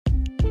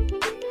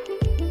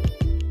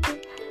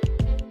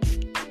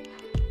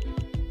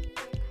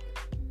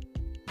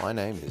My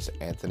name is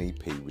Anthony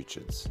P.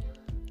 Richards.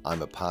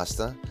 I'm a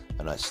pastor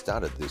and I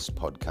started this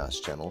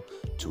podcast channel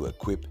to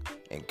equip,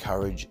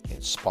 encourage,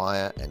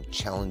 inspire and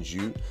challenge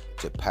you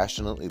to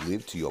passionately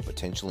live to your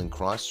potential in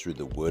Christ through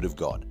the Word of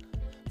God.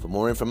 For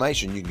more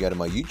information, you can go to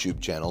my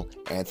YouTube channel,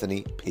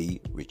 Anthony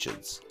P.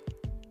 Richards.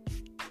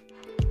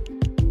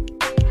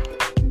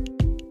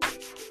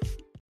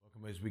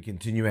 Welcome as we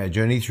continue our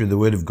journey through the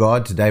Word of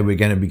God. Today we're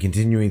going to be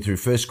continuing through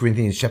 1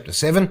 Corinthians chapter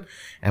 7,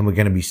 and we're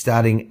going to be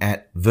starting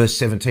at verse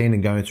 17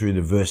 and going through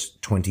to verse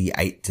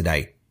 28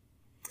 today,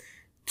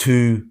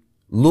 to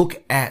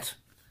look at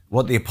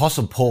what the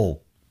Apostle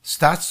Paul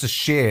starts to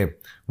share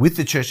with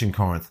the church in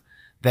Corinth,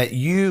 that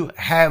you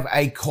have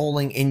a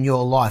calling in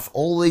your life.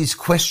 All these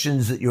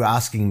questions that you're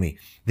asking me,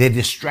 they're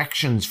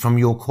distractions from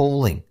your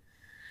calling.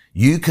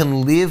 You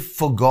can live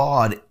for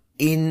God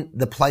in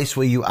the place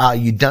where you are.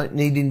 You don't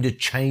need Him to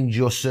change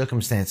your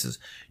circumstances.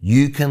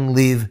 You can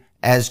live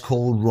as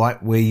called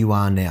right where you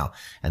are now.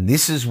 And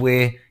this is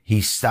where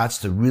he starts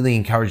to really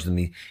encourage them.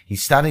 He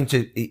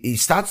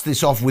starts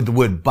this off with the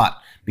word but,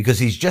 because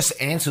he's just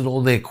answered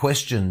all their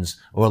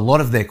questions, or a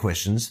lot of their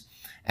questions.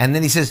 And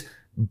then he says,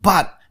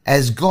 but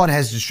as God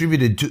has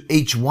distributed to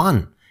each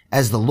one,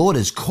 as the Lord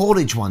has called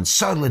each one,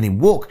 so let him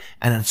walk.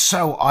 And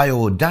so I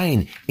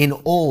ordain in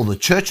all the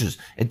churches.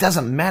 It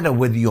doesn't matter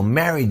whether you're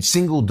married,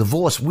 single,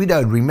 divorced,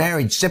 widowed,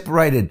 remarried,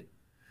 separated,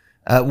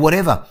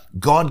 whatever.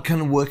 God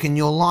can work in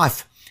your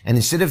life. And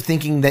instead of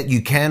thinking that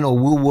you can or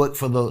will work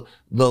for the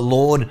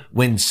Lord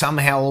when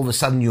somehow all of a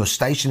sudden your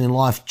station in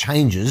life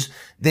changes,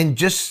 then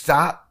just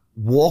start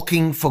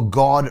walking for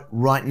God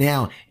right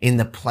now in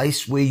the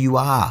place where you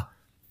are.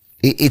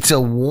 It's a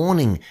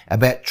warning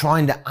about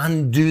trying to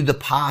undo the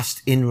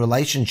past in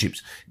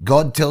relationships.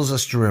 God tells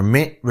us to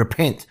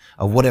repent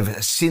of whatever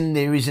sin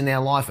there is in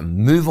our life and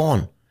move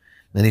on.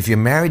 And if you're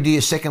married to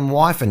your second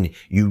wife and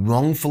you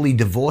wrongfully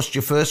divorced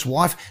your first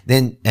wife,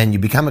 and you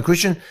become a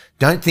Christian,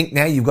 don't think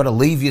now you've got to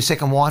leave your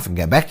second wife and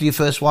go back to your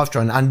first wife,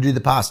 try and undo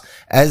the past.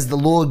 As the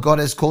Lord God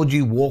has called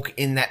you, walk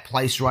in that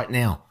place right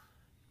now.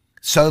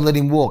 So let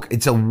him walk.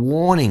 It's a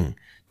warning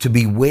to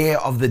beware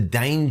of the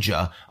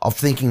danger of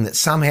thinking that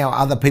somehow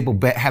other people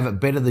have it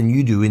better than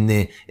you do in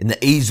the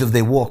ease of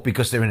their walk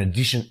because they're in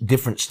a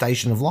different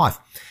station of life.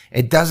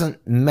 It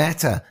doesn't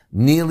matter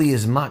nearly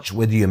as much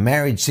whether you're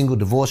married, single,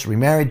 divorced,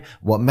 remarried.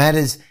 What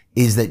matters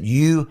is that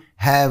you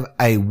have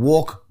a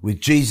walk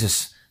with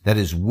Jesus that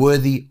is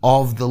worthy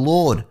of the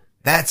Lord.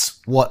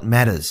 That's what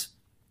matters.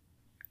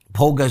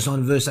 Paul goes on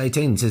in verse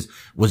 18 and says,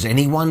 was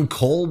anyone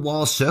called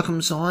while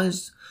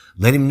circumcised?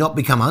 Let him not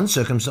become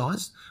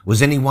uncircumcised.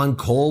 Was anyone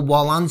called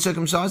while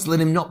uncircumcised? Let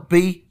him not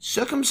be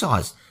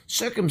circumcised.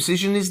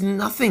 Circumcision is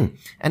nothing,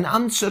 and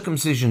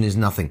uncircumcision is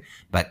nothing,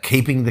 but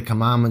keeping the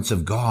commandments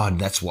of God,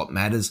 that's what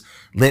matters.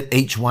 Let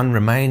each one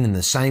remain in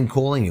the same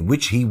calling in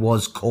which he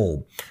was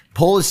called.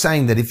 Paul is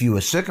saying that if you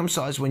were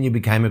circumcised when you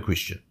became a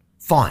Christian,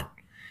 fine.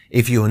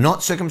 If you were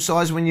not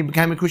circumcised when you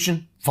became a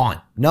Christian,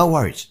 fine. No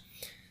worries.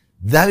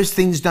 Those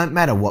things don't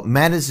matter. What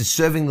matters is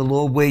serving the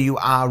Lord where you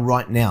are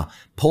right now.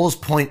 Paul's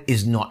point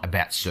is not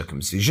about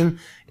circumcision.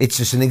 It's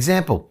just an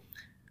example.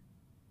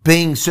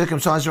 Being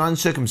circumcised or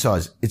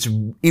uncircumcised, it's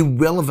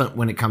irrelevant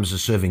when it comes to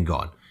serving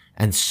God.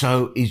 And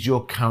so is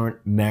your current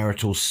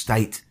marital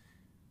state.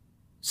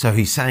 So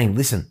he's saying,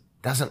 listen,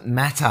 doesn't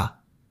matter.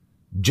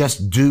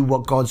 Just do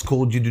what God's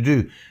called you to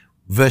do.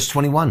 Verse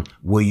 21,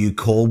 were you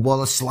called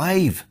while a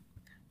slave?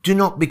 Do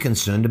not be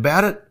concerned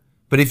about it.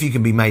 But if you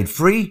can be made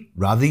free,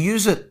 rather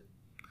use it.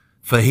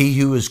 For he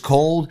who is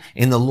called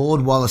in the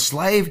Lord while a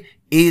slave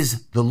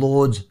is the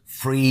Lord's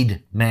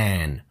freed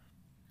man.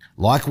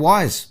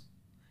 Likewise,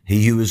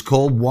 he who is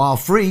called while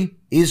free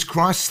is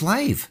Christ's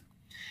slave.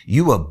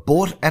 You were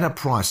bought at a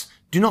price.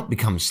 Do not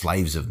become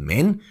slaves of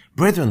men.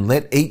 Brethren,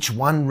 let each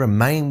one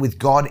remain with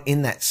God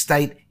in that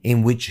state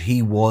in which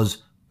he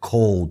was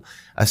called.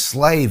 A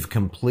slave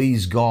can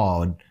please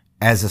God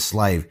as a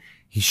slave.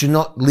 He should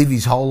not live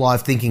his whole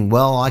life thinking,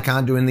 well, I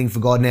can't do anything for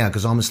God now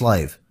because I'm a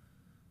slave.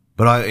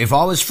 But if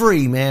I was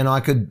free, man,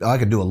 I could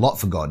do a lot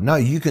for God. No,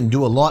 you can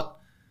do a lot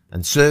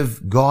and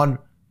serve God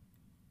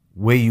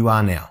where you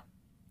are now.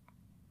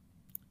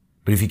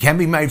 But if you can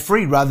be made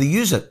free, rather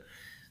use it.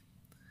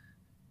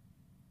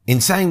 In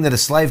saying that a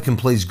slave can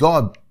please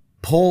God,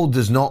 Paul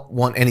does not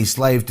want any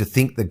slave to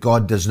think that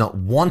God does not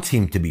want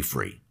him to be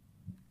free.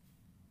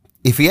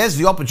 If he has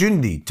the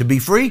opportunity to be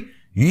free,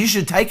 you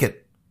should take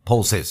it,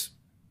 Paul says.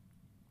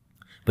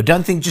 But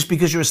don't think just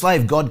because you're a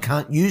slave, God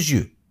can't use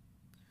you.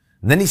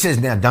 And then he says,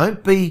 now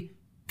don't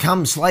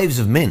become slaves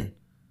of men.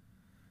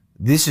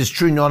 This is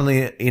true not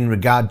only in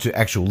regard to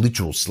actual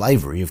literal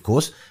slavery, of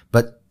course,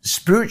 but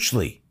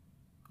spiritually.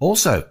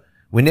 Also,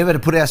 we're never to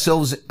put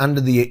ourselves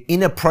under the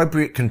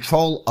inappropriate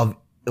control of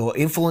or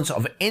influence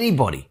of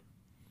anybody.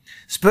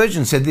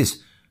 Spurgeon said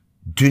this,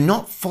 do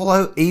not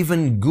follow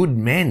even good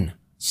men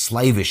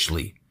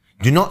slavishly.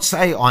 Do not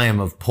say, I am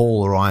of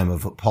Paul, or I am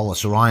of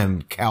Apollos, or I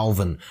am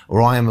Calvin,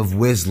 or I am of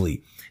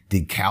Wesley.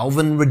 Did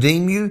Calvin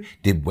redeem you?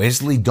 Did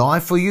Wesley die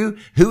for you?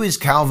 Who is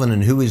Calvin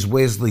and who is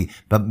Wesley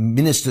but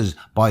ministers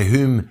by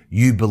whom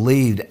you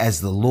believed as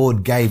the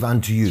Lord gave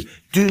unto you?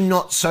 Do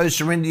not so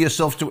surrender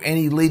yourself to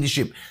any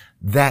leadership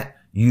that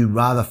you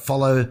rather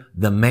follow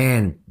the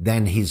man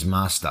than his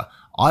master.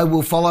 I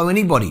will follow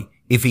anybody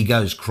if he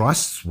goes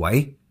Christ's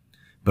way,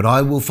 but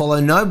I will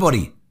follow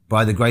nobody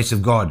by the grace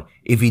of God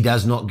if he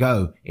does not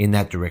go in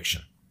that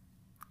direction.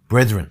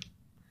 Brethren,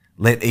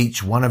 let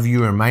each one of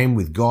you remain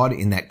with God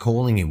in that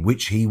calling in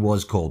which he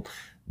was called.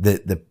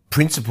 The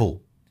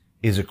principle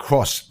is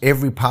across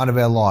every part of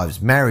our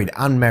lives, married,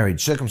 unmarried,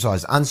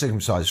 circumcised,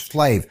 uncircumcised,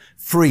 slave,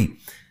 free.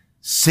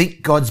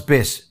 Seek God's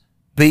best.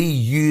 Be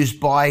used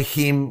by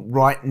him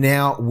right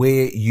now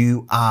where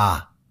you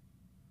are.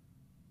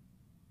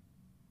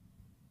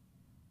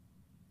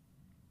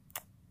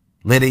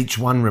 Let each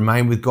one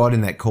remain with God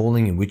in that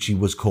calling in which he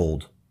was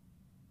called.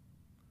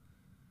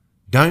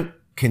 Don't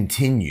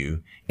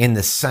continue in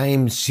the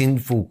same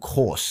sinful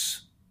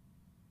course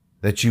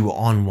that you were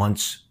on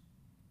once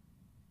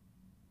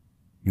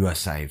you are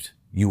saved.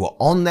 You were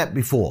on that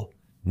before.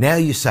 Now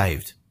you're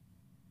saved.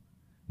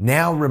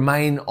 Now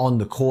remain on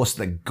the course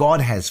that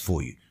God has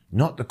for you,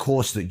 not the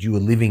course that you were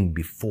living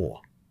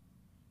before.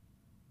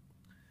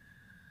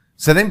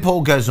 So then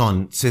Paul goes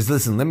on, says,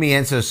 listen, let me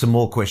answer some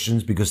more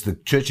questions, because the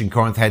church in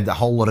Corinth had a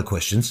whole lot of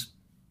questions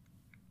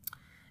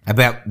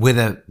about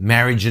whether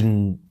marriage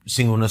and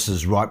singleness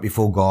is right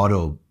before God,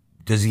 or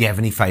does he have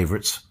any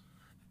favorites?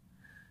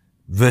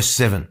 Verse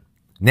 7,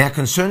 now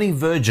concerning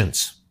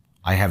virgins,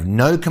 I have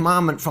no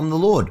commandment from the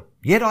Lord,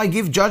 yet I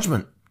give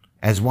judgment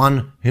as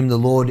one whom the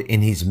Lord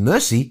in his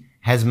mercy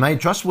has made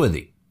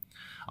trustworthy.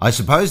 I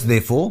suppose,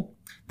 therefore,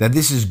 that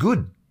this is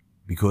good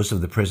because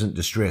of the present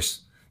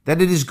distress,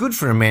 that it is good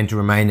for a man to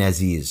remain as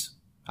he is.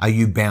 Are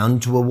you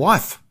bound to a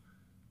wife?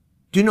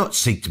 Do not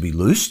seek to be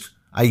loosed.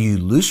 Are you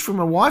loose from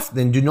a wife?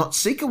 Then do not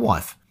seek a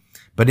wife.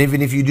 But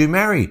even if you do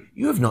marry,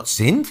 you have not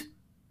sinned.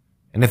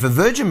 And if a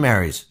virgin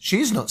marries, she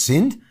has not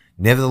sinned.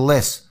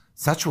 Nevertheless,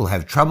 such will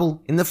have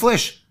trouble in the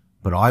flesh,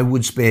 but I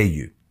would spare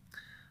you.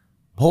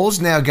 Paul's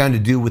now going to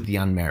deal with the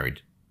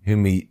unmarried,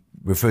 whom he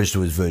refers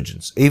to as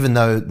virgins, even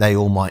though they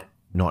all might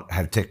not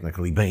have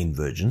technically been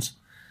virgins,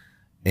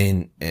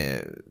 and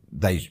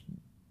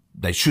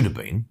they should have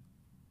been.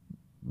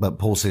 But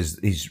Paul says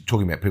he's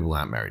talking about people who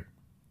aren't married.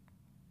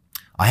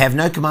 I have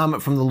no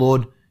commandment from the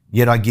Lord,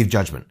 yet I give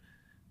judgment.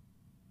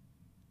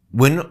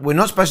 We're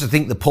not supposed to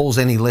think that Paul's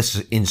any less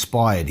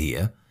inspired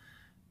here,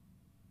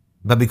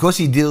 but because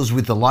he deals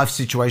with the life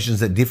situations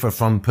that differ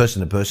from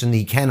person to person,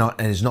 he cannot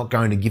and is not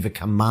going to give a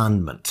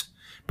commandment.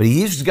 But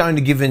he is going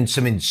to give in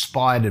some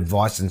inspired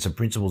advice and some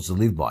principles to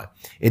live by.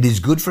 It is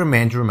good for a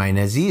man to remain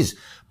as he is.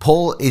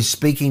 Paul is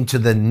speaking to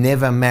the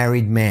never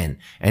married man,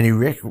 and he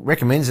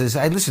recommends this.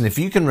 Hey, listen, if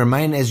you can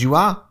remain as you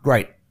are,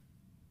 great.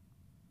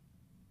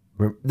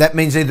 That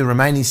means either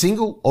remaining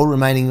single or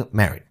remaining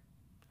married.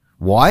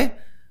 Why?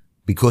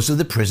 Because of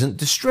the present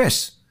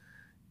distress.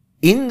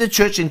 In the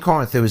church in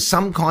Corinth, there was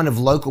some kind of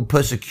local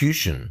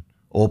persecution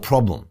or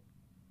problem.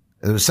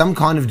 There was some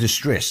kind of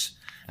distress.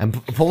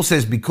 And Paul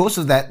says because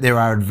of that, there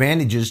are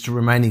advantages to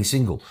remaining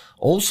single.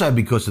 Also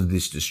because of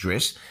this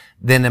distress,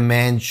 then a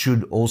man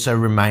should also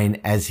remain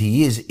as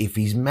he is if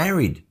he's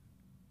married.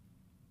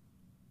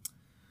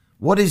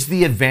 What is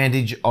the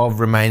advantage of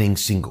remaining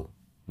single?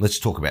 Let's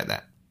talk about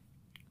that.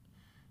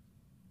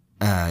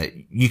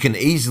 You can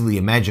easily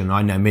imagine,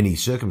 I know many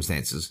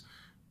circumstances,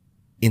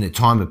 in a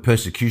time of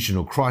persecution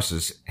or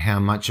crisis, how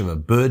much of a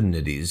burden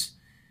it is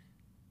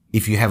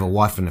if you have a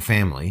wife and a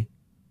family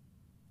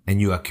and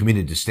you are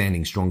committed to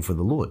standing strong for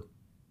the Lord.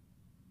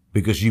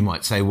 Because you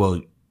might say,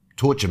 well,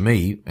 torture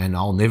me and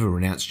I'll never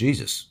renounce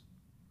Jesus.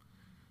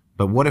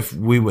 But what if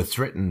we were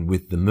threatened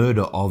with the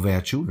murder of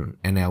our children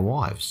and our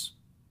wives?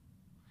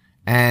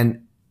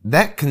 And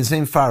that can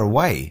seem far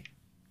away.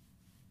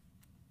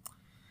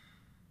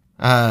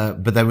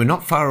 But they were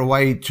not far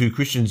away to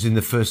Christians in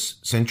the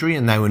first century,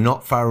 and they were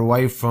not far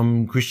away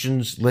from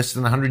Christians less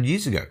than 100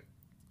 years ago.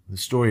 The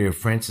story of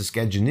Francis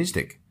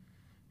Gajanizdik,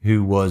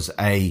 who was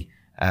a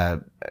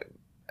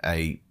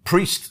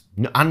priest,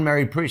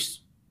 unmarried priest.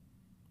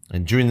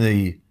 And during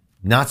the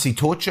Nazi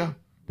torture,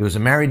 there was a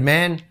married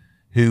man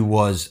who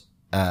was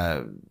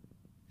about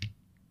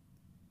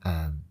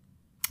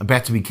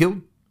to be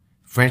killed.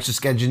 Francis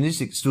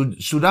Gajanizdik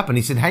stood up and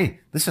he said,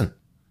 hey, listen,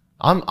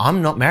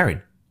 I'm not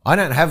married. I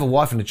don't have a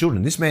wife and a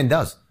children. This man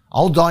does.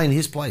 I'll die in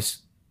his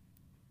place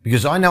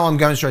because I know I'm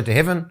going straight to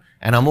heaven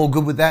and I'm all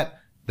good with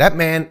that. That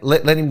man,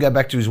 let him go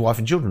back to his wife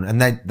and children.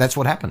 And that's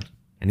what happened.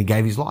 And he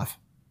gave his life.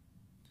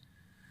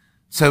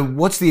 So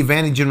what's the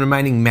advantage in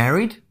remaining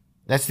married?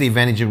 That's the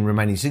advantage in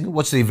remaining single.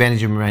 What's the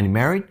advantage in remaining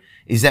married?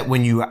 Is that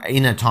when you are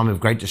in a time of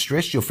great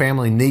distress, your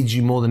family needs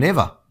you more than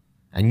ever.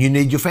 And you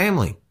need your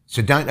family.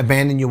 So don't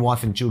abandon your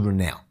wife and children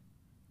now.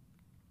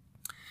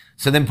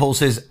 So then Paul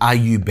says, are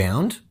you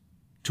bound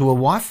to a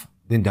wife?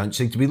 Then don't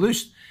seek to be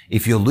loosed.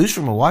 If you're loose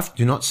from a wife,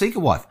 do not seek a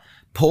wife.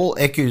 Paul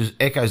echoes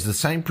the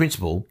same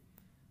principle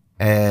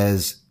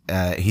as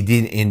he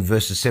did in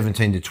verses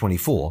 17 to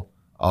 24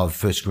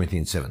 of 1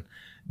 Corinthians 7.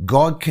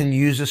 God can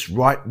use us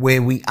right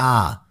where we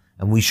are,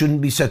 and we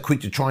shouldn't be so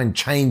quick to try and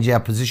change our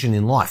position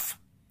in life.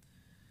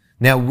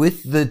 Now,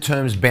 with the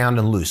terms bound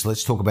and loose,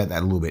 let's talk about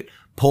that a little bit.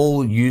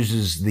 Paul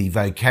uses the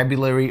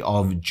vocabulary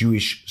of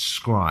Jewish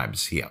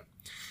scribes here,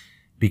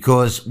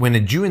 because when a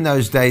Jew in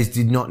those days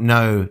did not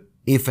know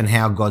if and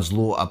how God's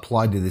law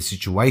applied to the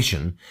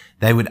situation,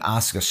 they would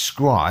ask a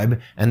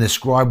scribe, and the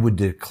scribe would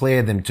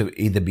declare them to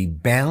either be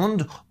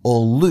bound or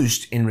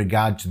loosed in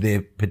regard to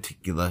their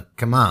particular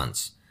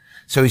commands.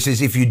 So he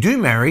says, if you do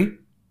marry,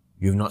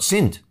 you've not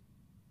sinned.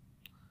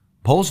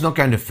 Paul's not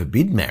going to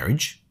forbid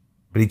marriage,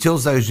 but he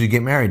tells those who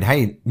get married,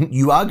 hey,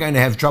 you are going to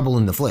have trouble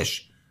in the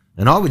flesh,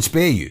 and I would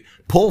spare you.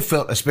 Paul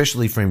felt,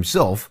 especially for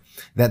himself,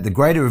 that the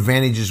greater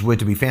advantages were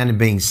to be found in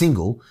being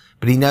single,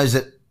 but he knows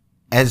that,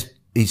 as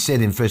he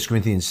said in 1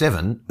 Corinthians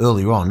 7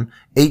 earlier on,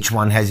 each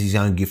one has his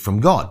own gift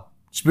from God,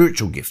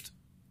 spiritual gift.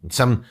 And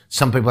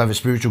some people have a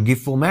spiritual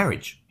gift for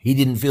marriage. He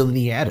didn't feel that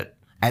he had it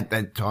at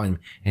that time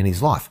in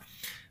his life.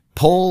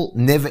 Paul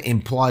never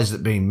implies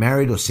that being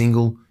married or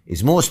single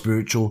is more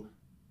spiritual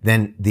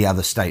than the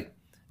other state.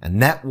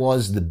 And that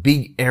was the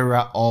big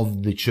error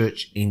of the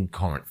church in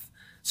Corinth.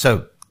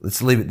 So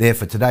let's leave it there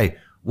for today.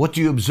 What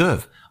do you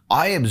observe?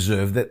 I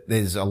observe that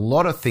there's a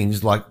lot of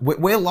things like,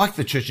 we're like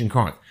the church in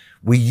Corinth.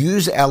 We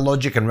use our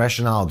logic and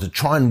rationale to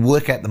try and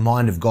work out the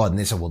mind of God. And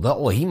they say,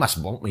 well, he must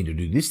want me to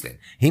do this then.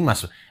 He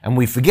must. And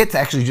we forget to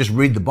actually just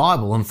read the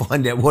Bible and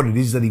find out what it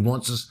is that he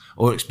wants us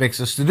or expects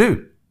us to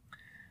do.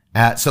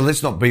 So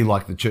let's not be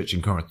like the church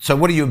in Corinth. So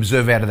what do you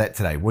observe out of that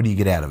today? What do you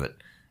get out of it?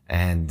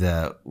 And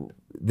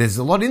there's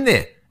a lot in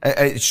there.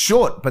 It's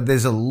short, but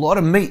there's a lot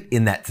of meat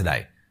in that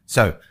today.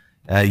 So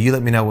you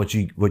let me know what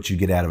you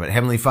get out of it.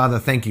 Heavenly Father,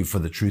 thank you for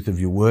the truth of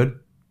your word.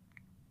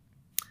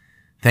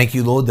 Thank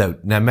you, Lord,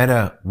 that no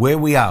matter where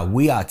we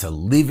are to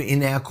live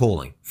in our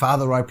calling.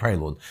 Father, I pray,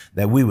 Lord,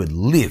 that we would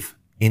live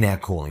in our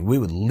calling. We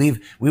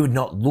would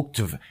not look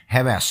to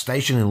have our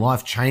station in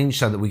life change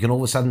so that we can all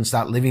of a sudden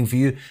start living for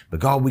you. But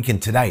God, we can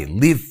today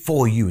live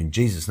for you. In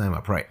Jesus' name I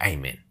pray.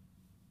 Amen.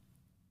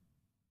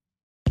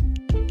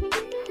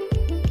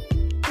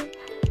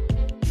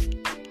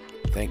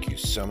 Thank you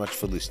so much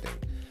for listening.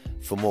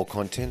 For more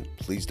content,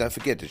 please don't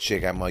forget to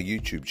check out my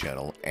YouTube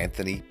channel,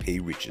 Anthony P.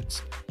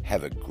 Richards.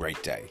 Have a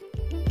great day.